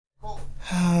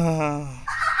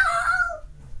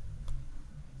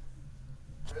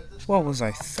What was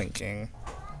I thinking?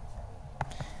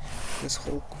 This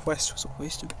whole quest was a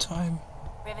waste of time.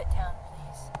 Rivet Town,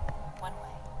 please. One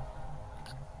way.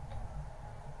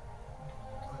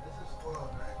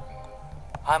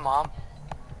 Hi, Mom.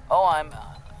 Oh, I'm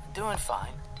doing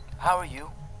fine. How are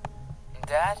you? And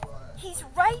Dad? He's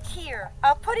right here.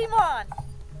 I'll put him on.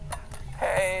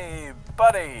 Hey,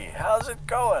 buddy, how's it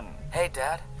going? Hey,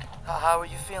 Dad. How are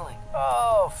you feeling?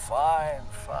 Oh, fine.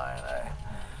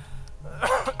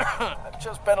 I've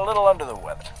just been a little under the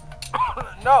weather.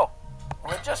 No,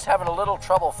 we're just having a little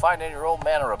trouble finding your old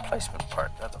man a replacement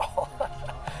part, that's all.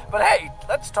 But hey,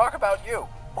 let's talk about you.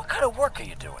 What kind of work are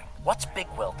you doing? What's Big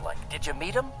Wilt like? Did you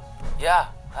meet him? Yeah,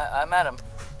 I met him.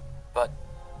 But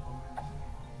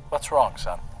What's wrong,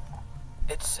 son?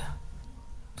 it's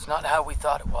not how we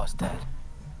thought it was, Dad.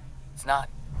 It's not.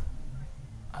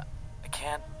 I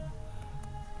can't.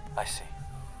 I see.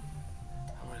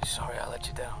 I'm really sorry I let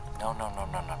you down. No.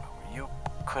 You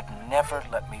could never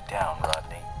let me down,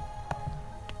 Rodney.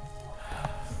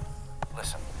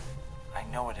 Listen, I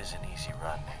know it isn't easy,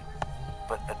 Rodney,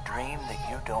 but a dream that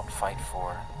you don't fight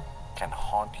for can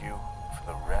haunt you for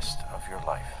the rest of your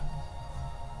life.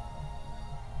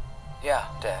 Yeah,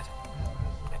 Dad.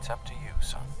 It's up to you,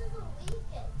 son.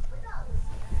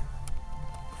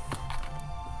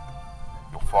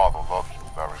 Your father loves you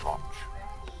very much.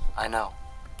 I know.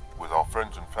 With our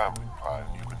friends and family plan,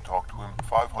 you can talk to him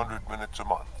 500 minutes a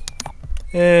month.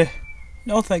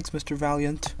 No thanks, Mr.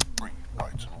 Valiant. Free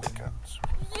nights and weekends.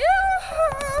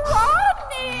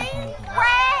 Rodney!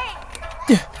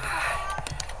 Wait!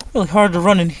 Really hard to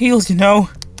run in heels, you know.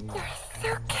 Your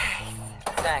suitcase.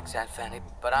 Thanks, Aunt Fanny,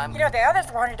 but I'm... You know, the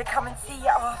others wanted to come and see you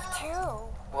off, too.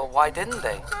 Well, why didn't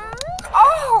they?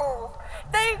 Oh!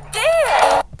 They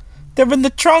did! They're in the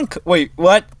trunk! Wait,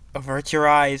 what? Avert your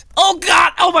eyes. Oh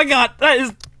god! Oh my god!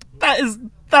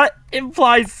 That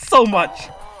implies so much.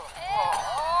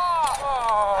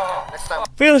 Next time,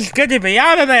 Feels good to be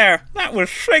out of there! That was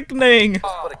sickening!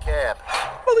 put a cab.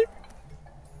 Mother-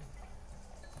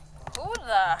 Who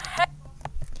the heck?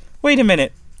 Wait a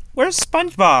minute. Where's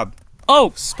SpongeBob?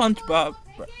 Oh, SpongeBob.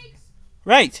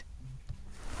 Right.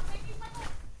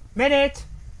 Minute!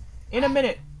 In a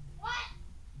minute.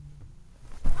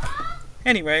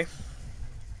 Anyway.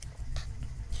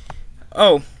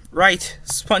 Oh, right.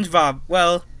 SpongeBob.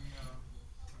 Well,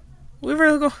 we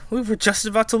were just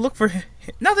about to look for him.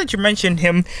 Now that you mentioned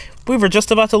him, we were just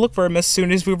about to look for him as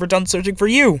soon as we were done searching for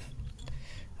you.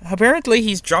 Apparently,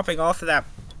 he's dropping off that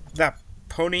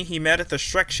pony he met at the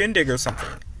Shrek Shindig or something.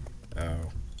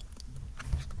 Oh.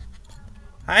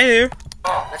 Hi there.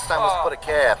 Next time, let's put a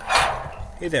cab.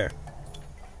 Hey there.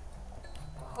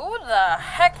 Who the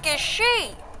heck is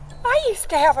she? I used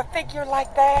to have a figure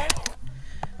like that.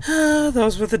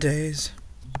 Those were the days.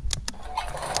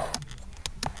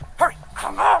 Hurry,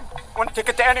 come on! One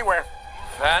ticket to anywhere.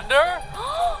 Vander?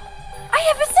 I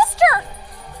have a sister!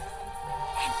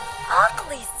 An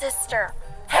ugly sister.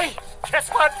 Hey, guess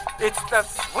what? It's the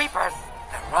sweepers.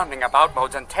 They're rounding about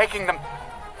modes and taking them.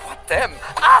 What them?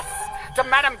 Us! To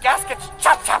Madame Gasket's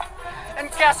chop chop. And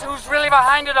guess who's really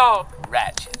behind it all?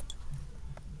 Ratchet.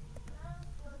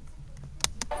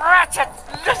 Ratchet!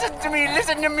 Listen to me,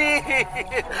 listen to me!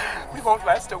 We won't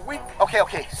last a week.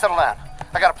 Okay, settle down.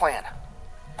 I got a plan.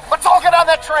 Let's all get on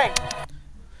that train!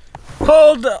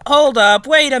 Hold up,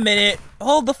 wait a minute.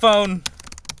 Hold the phone.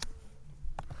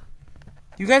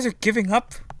 You guys are giving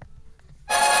up?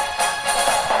 Come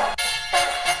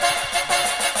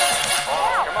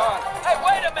on. Hey,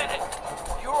 wait a minute!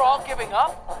 You were all giving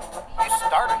up? You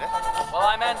started it. Well,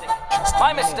 I'm ending it.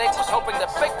 My mistake was hoping that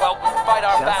Big Welt would fight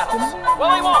our battles.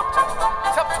 Well, he won't.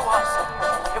 It's up to us.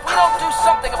 If we don't do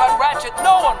something about Ratchet,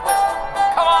 no one will.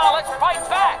 Come on, let's fight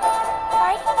back!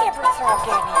 Fighting never solved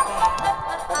anything.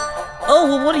 Oh,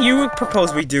 well, what do you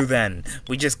propose we do then?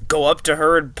 We just go up to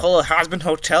her and pull a Husband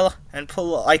Hotel and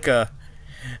pull like a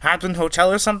Husband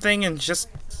Hotel or something and just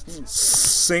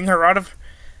sing her out of...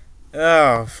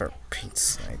 Oh, for Pete's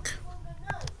sake.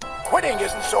 Quitting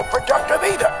isn't so productive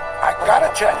either. I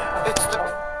gotta tell you, it's the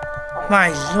My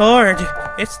lord,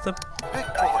 it's the... big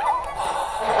boy.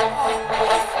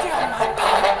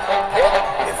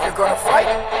 If you're gonna fight,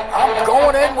 I'm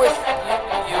going in with you.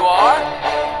 You are?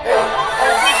 Hey,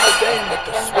 I'm the dame with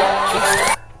the sweet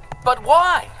keister. But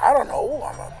why? I don't know.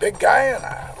 I'm a big guy and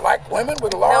I like women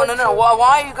with large... No.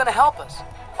 Why are you gonna help us?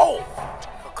 Oh,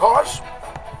 because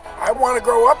I want to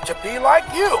grow up to be like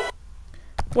you.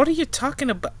 What are you talking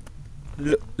about?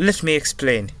 Let me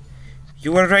explain.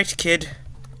 You were right, kid.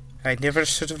 I never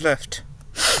should have left.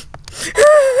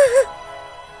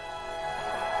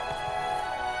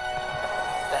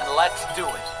 Then let's do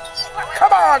it.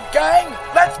 Come on, gang!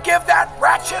 Let's give that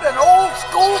Ratchet an old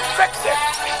school fix-it!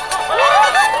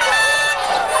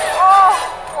 Oh,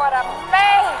 what a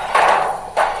man!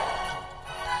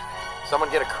 Someone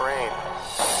get a crane.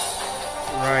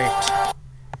 Right.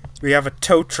 We have a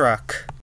tow truck.